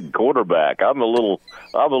cussing quarterback. I'm a little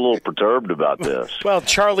perturbed about this. Well,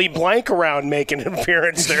 Charlie Blank around making an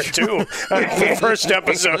appearance there too on the first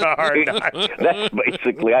episode of Hard Knocks. That's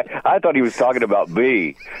basically. I thought he was talking about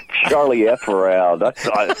B. Charlie F. around. I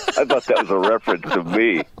thought that was a reference to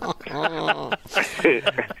me.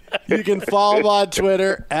 You can follow him on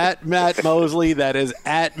Twitter at Matt Mosley. That is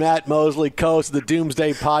at Matt Mosley, host of the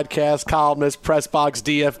Doomsday Podcast, columnist, Pressbox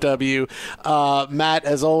DFW. Matt,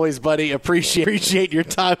 as always, buddy, appreciate your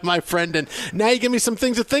time, my friend. And now you give me some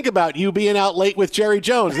things to think about. You being out late with Jerry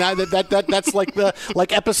Jones. Now that's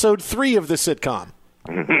like episode 3 of the sitcom.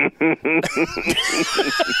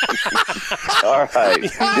 All right.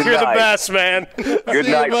 You're the best, man. Good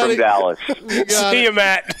night from Dallas. See you,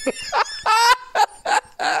 Matt.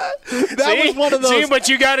 Was one of those. See, but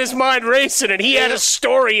you got his mind racing, and he had a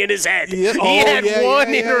story in his head. Yeah. He had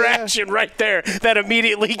one interaction right there that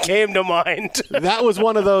immediately came to mind. That was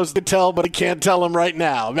one of those to tell, but I can't tell him right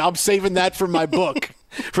now. I'm saving that for my book.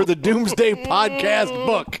 For the Doomsday Podcast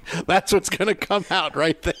book. That's what's going to come out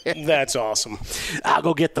right there. That's awesome. I'll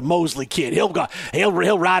go get the Mosley kid. He'll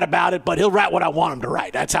write about it, but he'll write what I want him to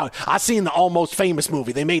write. That's how I seen the Almost Famous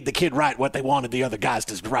movie. They made the kid write what they wanted the other guys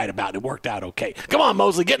to write about. It worked out okay. Come on,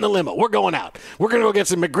 Mosley, get in the limo. We're going out. We're going to go get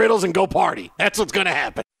some McGriddles and go party. That's what's going to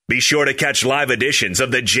happen. Be sure to catch live editions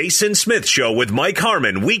of The Jason Smith Show with Mike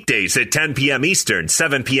Harmon weekdays at 10 p.m. Eastern,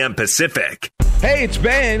 7 p.m. Pacific. Hey, it's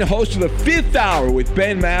Ben, host of the Fifth Hour with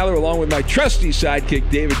Ben Maller, along with my trusty sidekick,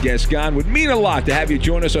 David Gascon. Would mean a lot to have you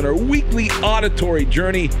join us on our weekly auditory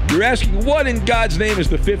journey. You're asking, what in God's name is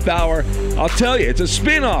the Fifth Hour? I'll tell you, it's a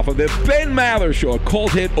spin-off of the Ben Maller Show, a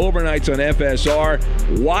cult hit overnights on FSR.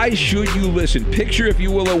 Why should you listen? Picture, if you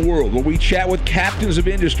will, a world where we chat with captains of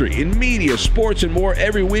industry in media, sports, and more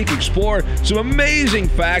every week. Explore some amazing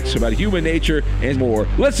facts about human nature and more.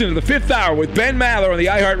 Listen to the Fifth Hour with Ben Maller on the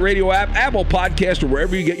iHeartRadio app, Apple Podcast, or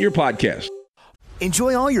wherever you get your podcast.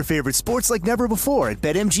 Enjoy all your favorite sports like never before at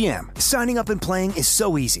BetMGM. Signing up and playing is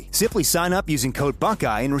so easy. Simply sign up using code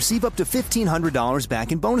Buckeye and receive up to $1,500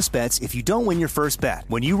 back in bonus bets if you don't win your first bet.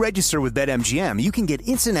 When you register with BetMGM, you can get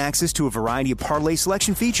instant access to a variety of parlay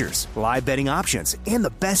selection features, live betting options, and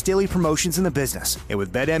the best daily promotions in the business. And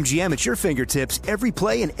with BetMGM at your fingertips, every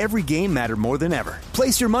play and every game matter more than ever.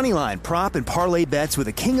 Place your moneyline, prop, and parlay bets with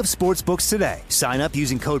the king of sportsbooks today. Sign up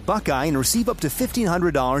using code Buckeye and receive up to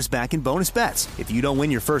 $1,500 back in bonus bets if you don't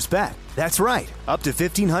win your first bet. That's right, up to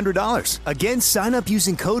 $1,500. Again, sign up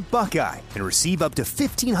using code Buckeye and receive up to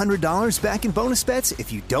 $1,500 back in bonus bets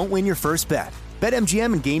if you don't win your first bet.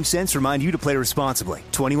 BetMGM and GameSense remind you to play responsibly.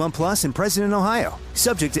 21 plus and present in Ohio.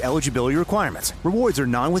 Subject to eligibility requirements. Rewards are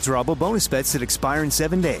non-withdrawable bonus bets that expire in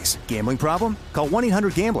 7 days. Gambling problem? Call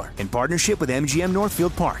 1-800-GAMBLER in partnership with MGM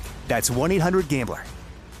Northfield Park. That's 1-800-GAMBLER.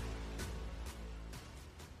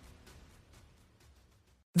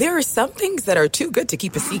 There are some things that are too good to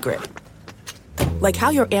keep a secret. Like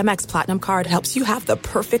how your Amex Platinum card helps you have the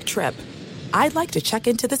perfect trip. I'd like to check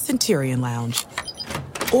into the Centurion Lounge.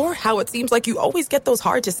 Or how it seems like you always get those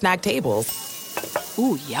hard-to-snag tables.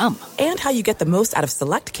 Ooh, yum. And how you get the most out of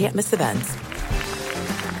select can't-miss events.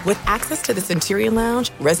 With access to the Centurion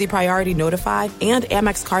Lounge, Resi Priority Notified, and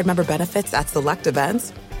Amex card member benefits at select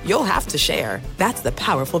events, you'll have to share. That's the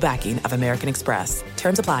powerful backing of American Express.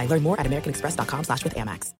 Terms apply. Learn more at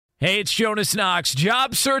americanexpress.com/withAmex. Hey, it's Jonas Knox.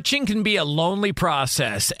 Job searching can be a lonely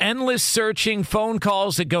process. Endless searching, phone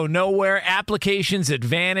calls that go nowhere, applications that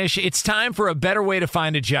vanish. It's time for a better way to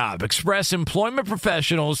find a job. Express Employment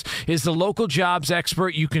Professionals is the local jobs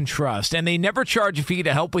expert you can trust, and they never charge a fee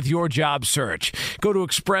to help with your job search. Go to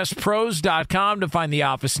expresspros.com to find the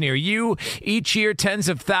office near you. Each year, tens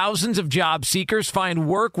of thousands of job seekers find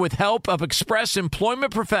work with help of Express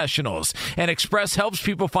Employment Professionals, and Express helps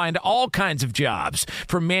people find all kinds of jobs,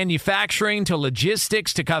 from manufacturing to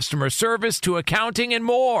logistics to customer service to accounting and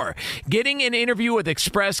more. Getting an interview with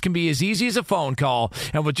Express can be as easy as a phone call,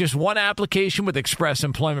 and with just one application with Express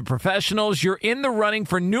Employment Professionals, you're in the running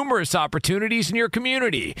for numerous opportunities in your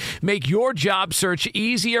community. Make your job search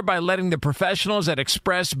easier by letting the professionals at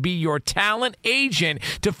Express be your talent agent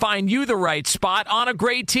to find you the right spot on a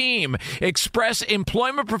great team. Express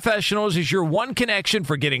Employment Professionals is your one connection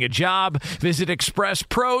for getting a job. Visit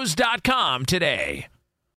expresspros.com today.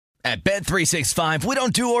 At Bet365, we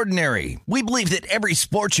don't do ordinary. We believe that every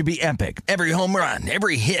sport should be epic. Every home run,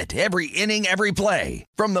 every hit, every inning, every play.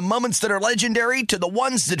 From the moments that are legendary to the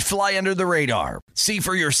ones that fly under the radar. See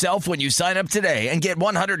for yourself when you sign up today and get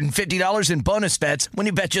 $150 in bonus bets when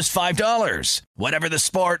you bet just $5. Whatever the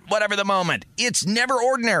sport, whatever the moment, it's never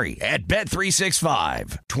ordinary at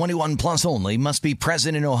Bet365. 21 plus only. Must be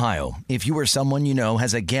present in Ohio. If you or someone you know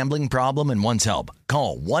has a gambling problem and wants help,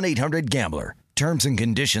 call 1-800-GAMBLER. Terms and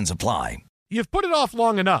conditions apply. You've put it off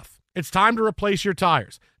long enough. It's time to replace your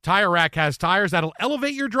tires. Tire Rack has tires that'll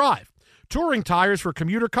elevate your drive. Touring tires for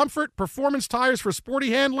commuter comfort, performance tires for sporty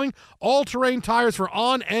handling, all-terrain tires for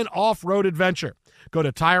on- and off-road adventure. Go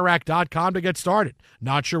to TireRack.com to get started.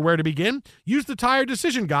 Not sure where to begin? Use the Tire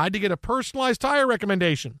Decision Guide to get a personalized tire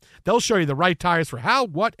recommendation. They'll show you the right tires for how,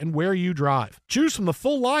 what, and where you drive. Choose from the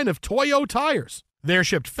full line of Toyo tires. They're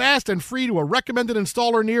shipped fast and free to a recommended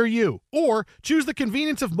installer near you. Or choose the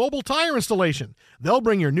convenience of mobile tire installation. They'll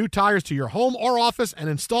bring your new tires to your home or office and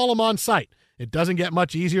install them on site. It doesn't get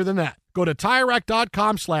much easier than that. Go to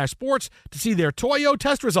TireRack.com/sports to see their Toyo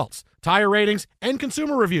test results, tire ratings, and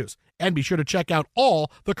consumer reviews. And be sure to check out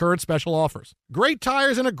all the current special offers. Great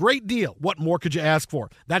tires and a great deal. What more could you ask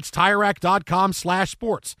for? That's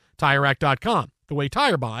TireRack.com/sports. TireRack.com, the way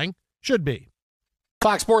tire buying should be.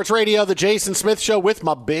 Fox Sports Radio, the Jason Smith Show with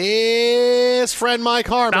my best friend Mike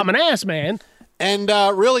Harmon. I'm an ass man. And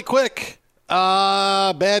really quick,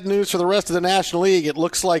 bad news for the rest of the National League. It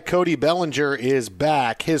looks like Cody Bellinger is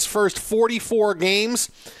back. His first 44 games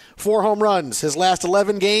 4 home runs. His last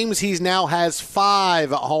 11 games, he now has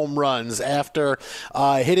 5 home runs. After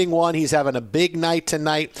hitting one, he's having a big night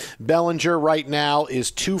tonight. Bellinger right now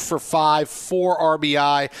is 2 for 5, 4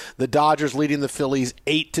 RBI. The Dodgers leading the Phillies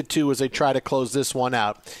 8-2 as they try to close this one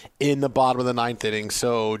out in the bottom of the 9th inning.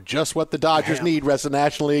 So just what the Dodgers need, rest of the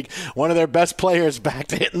National League. One of their best players back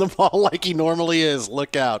to hitting the ball like he normally is.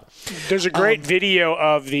 Look out. There's a great video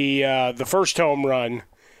of the first home run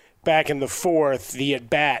back in the 4th, the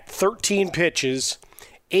at-bat, 13 pitches,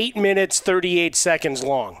 8 minutes, 38 seconds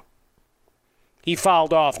long. He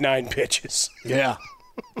fouled off 9 pitches. Yeah.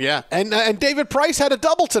 Yeah. And David Price had a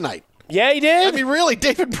double tonight. Yeah, he did. I mean, really,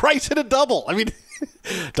 David Price hit a double. I mean,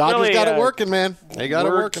 Dodgers really, got it working, man. They got it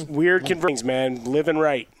working. Weird conversions, man. Living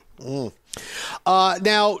right.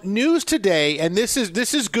 Now, news today, and this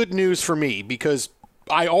is good news for me because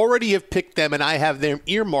I already have picked them and I have them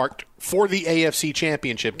earmarked for the AFC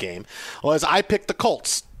Championship game. Well, as I picked the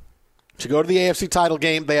Colts to go to the AFC title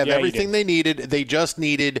game. They have everything they needed. They just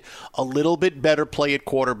needed a little bit better play at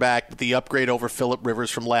quarterback with the upgrade over Phillip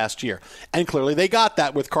Rivers from last year. And clearly they got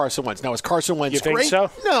that with Carson Wentz. Now, is Carson Wentz great? You think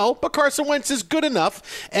so? No, but Carson Wentz is good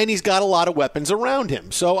enough, and he's got a lot of weapons around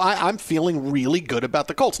him. So I'm feeling really good about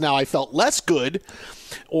the Colts. Now, I felt less good,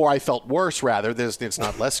 or I felt worse, rather. It's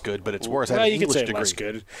not less good, but it's worse. Well, you could say less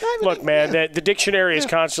good. Look, man, the dictionary is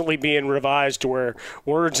constantly being revised to where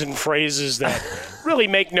words and phrases that really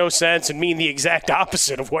make no sense and mean the exact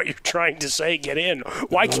opposite of what you're trying to say get in.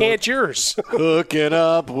 Why can't yours? Hooking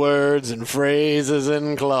up words and phrases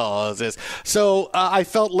and clauses. So I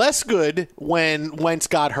felt less good when Wentz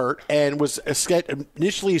got hurt and was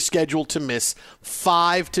initially scheduled to miss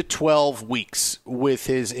 5 to 12 weeks with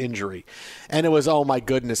his injury. And it was, oh my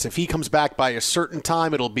goodness, if he comes back by a certain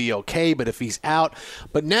time, it'll be okay, but if he's out.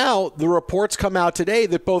 But now the reports come out today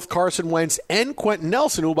that both Carson Wentz and Quentin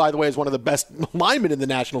Nelson, who, by the way, is one of the best linemen in the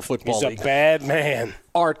National Football League. He's a bad man.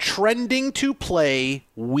 Are trending to play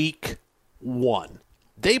week 1.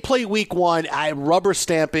 They play week 1. I'm rubber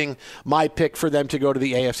stamping my pick for them to go to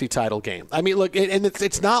the AFC title game. I mean, look, and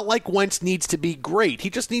it's not like Wentz needs to be great.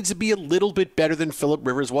 He just needs to be a little bit better than Phillip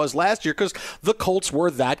Rivers was last year because the Colts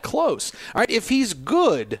were that close. All right, if he's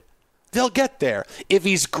good, they'll get there. If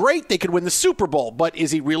he's great, they could win the Super Bowl. But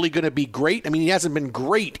is he really going to be great? I mean, he hasn't been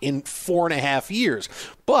great in 4.5 years.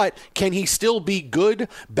 But can he still be good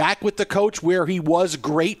back with the coach where he was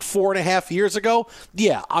great 4.5 years ago?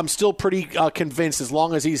 Yeah, I'm still pretty convinced as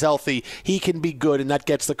long as he's healthy, he can be good, and that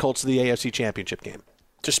gets the Colts to the AFC Championship game.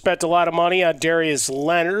 Just spent a lot of money on Darius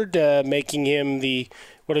Leonard, making him the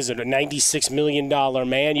a $96 million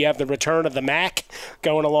man. You have the return of the Mac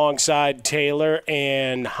going alongside Taylor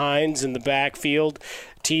and Hines in the backfield.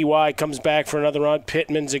 T.Y. comes back for another run.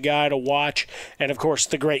 Pittman's a guy to watch. And, of course,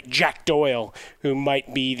 the great Jack Doyle, who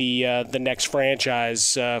might be the next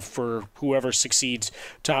franchise for whoever succeeds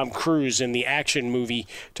Tom Cruise in the action movie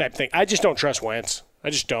type thing. I just don't trust Wentz. I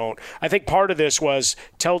just don't. I think part of this was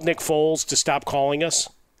tell Nick Foles to stop calling us.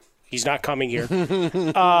 He's not coming here.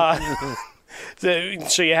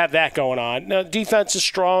 So you have that going on. Now, defense is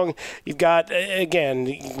strong. You've got, again,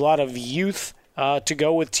 a lot of youth to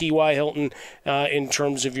go with T.Y. Hilton in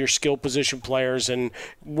terms of your skill position players and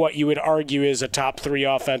what you would argue is a top 3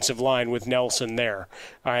 offensive line with Nelson there.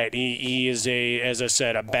 All right, he is, as I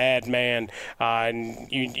said, a bad man. And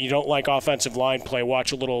you don't like offensive line play,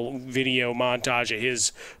 watch a little video montage of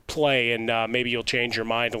his play, and maybe you'll change your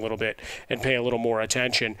mind a little bit and pay a little more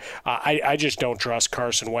attention. I just don't trust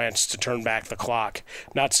Carson Wentz to turn back the clock.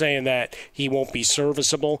 Not saying that he won't be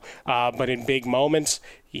serviceable, but in big moments,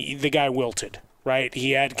 the guy wilted, right?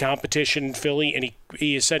 He had competition in Philly, and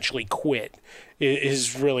he essentially quit,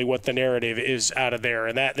 is really what the narrative is out of there.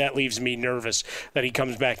 And that leaves me nervous that he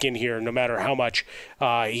comes back in here no matter how much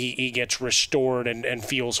he gets restored and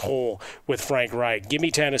feels whole with Frank Reich. Give me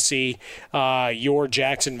Tennessee. Your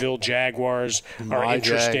Jacksonville Jaguars are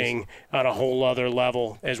interesting on a whole other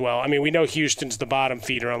level as well. I mean, we know Houston's the bottom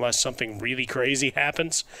feeder unless something really crazy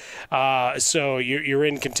happens. So you're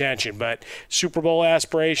in contention. But Super Bowl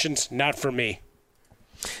aspirations, not for me.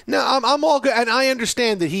 No, I'm all good, and I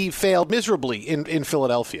understand that he failed miserably in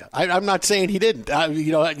Philadelphia. I'm not saying he didn't.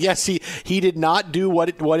 Yes, he did not do what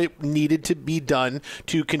it needed to be done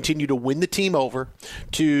to continue to win the team over,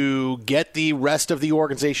 to get the rest of the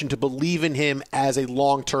organization to believe in him as a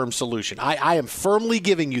long-term solution. I am firmly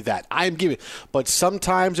giving you that. But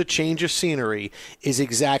sometimes a change of scenery is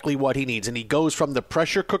exactly what he needs, and he goes from the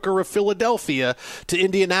pressure cooker of Philadelphia to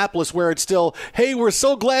Indianapolis, where it's still, hey, we're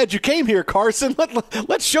so glad you came here, Carson.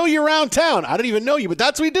 Let's show you around town. I don't even know you, but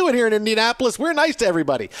that's what we do it here in Indianapolis. We're nice to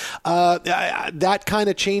everybody. That kind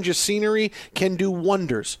of change of scenery can do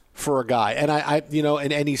wonders for a guy. And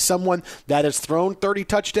and he's someone that has thrown 30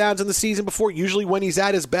 touchdowns in the season before. Usually when he's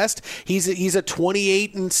at his best, he's a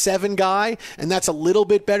 28-7 guy, and that's a little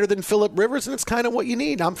bit better than Phillip Rivers, and it's kind of what you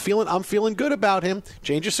need. I'm feeling good about him.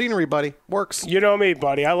 Change of scenery, buddy. Works. You know me,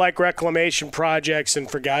 buddy. I like reclamation projects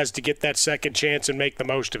and for guys to get that second chance and make the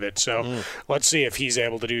most of it. So let's see if he's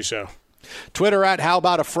able to do so. Twitter at How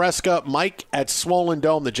About a Fresca, Mike at Swollen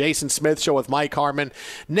Dome, the Jason Smith Show with Mike Harmon.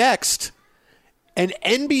 Next, an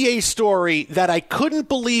NBA story that I couldn't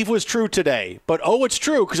believe was true today, but it's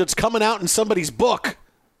true because it's coming out in somebody's book.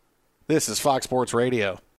 This is Fox Sports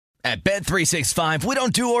Radio. At Bet365, we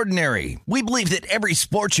don't do ordinary. We believe that every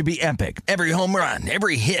sport should be epic. Every home run,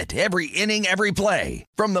 every hit, every inning, every play.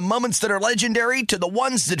 From the moments that are legendary to the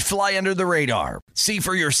ones that fly under the radar. See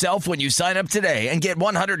for yourself when you sign up today and get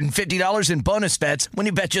 $150 in bonus bets when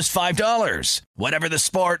you bet just $5. Whatever the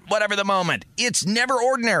sport, whatever the moment, it's never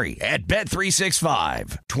ordinary at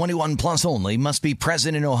Bet365. 21 plus only. Must be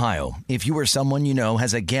present in Ohio. If you or someone you know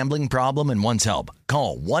has a gambling problem and wants help,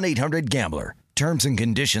 call 1-800-GAMBLER. Terms and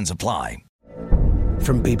conditions apply.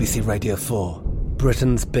 From BBC Radio 4,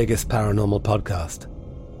 Britain's biggest paranormal podcast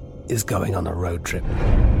is going on a road trip.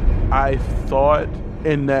 I thought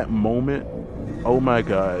in that moment, oh my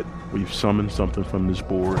God, we've summoned something from this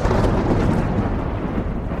board.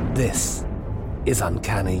 This is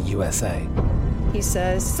Uncanny USA. He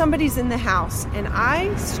says, somebody's in the house, and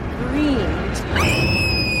I screamed.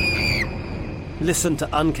 Listen to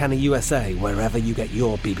Uncanny USA wherever you get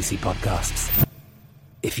your BBC podcasts,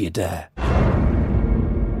 if you dare.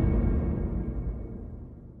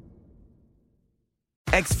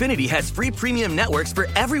 Xfinity has free premium networks for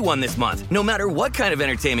everyone this month, no matter what kind of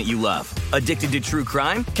entertainment you love. Addicted to true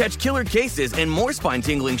crime? Catch killer cases and more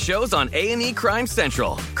spine-tingling shows on A&E Crime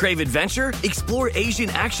Central. Crave adventure? Explore Asian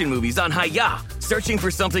action movies on Hi-YAH. Searching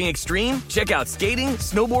for something extreme? Check out skating,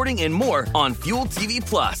 snowboarding, and more on Fuel TV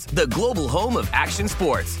Plus, the global home of action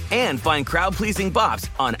sports. And find crowd-pleasing bops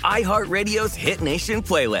on iHeartRadio's Hit Nation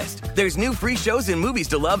playlist. There's new free shows and movies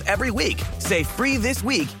to love every week. Say free this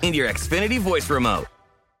week in your Xfinity voice remote.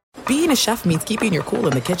 Being a chef means keeping your cool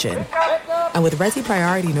in the kitchen. And with Resi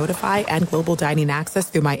Priority Notify and Global Dining Access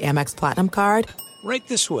through my Amex Platinum card, right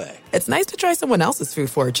this way. It's nice to try someone else's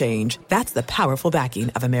food for a change. That's the powerful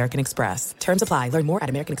backing of American Express. Terms apply. Learn more at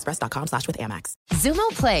americanexpress.com/withAmex. Xumo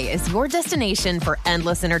Play is your destination for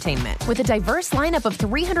endless entertainment. With a diverse lineup of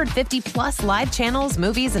 350 plus live channels,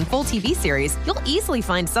 movies, and full TV series, you'll easily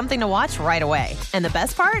find something to watch right away. And the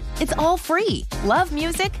best part? It's all free. Love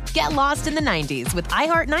music? Get lost in the 90s with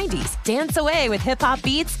iHeart 90s. Dance away with hip-hop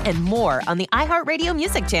beats and more on the iHeartRadio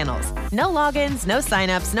music channels. No logins, no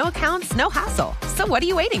signups, no accounts, no hassle. So what are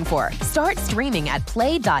you waiting for? Start streaming at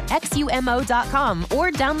play.xumo.com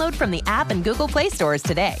or download from the app and Google Play stores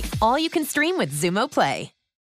today. All you can stream with Xumo Play.